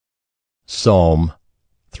Psalm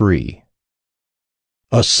 3.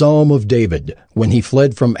 A psalm of David, when he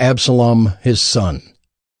fled from Absalom his son.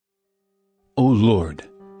 O Lord,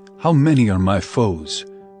 how many are my foes?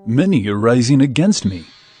 Many are rising against me.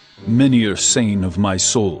 Many are saying of my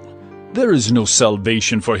soul, there is no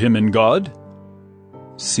salvation for him in God.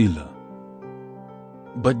 Selah.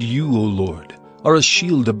 But you, O Lord, are a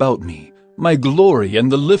shield about me, my glory and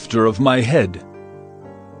the lifter of my head.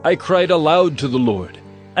 I cried aloud to the Lord,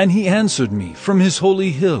 and he answered me from his holy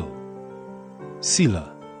hill.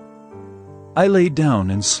 Selah. I lay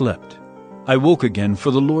down and slept. I woke again,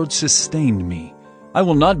 for the Lord sustained me. I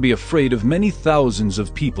will not be afraid of many thousands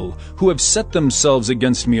of people who have set themselves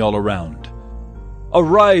against me all around.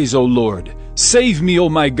 Arise, O Lord, save me, O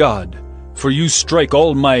my God, for you strike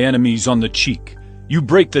all my enemies on the cheek. You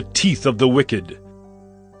break the teeth of the wicked.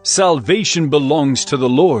 Salvation belongs to the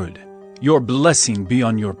Lord. Your blessing be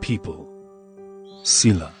on your people.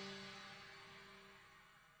 Selah.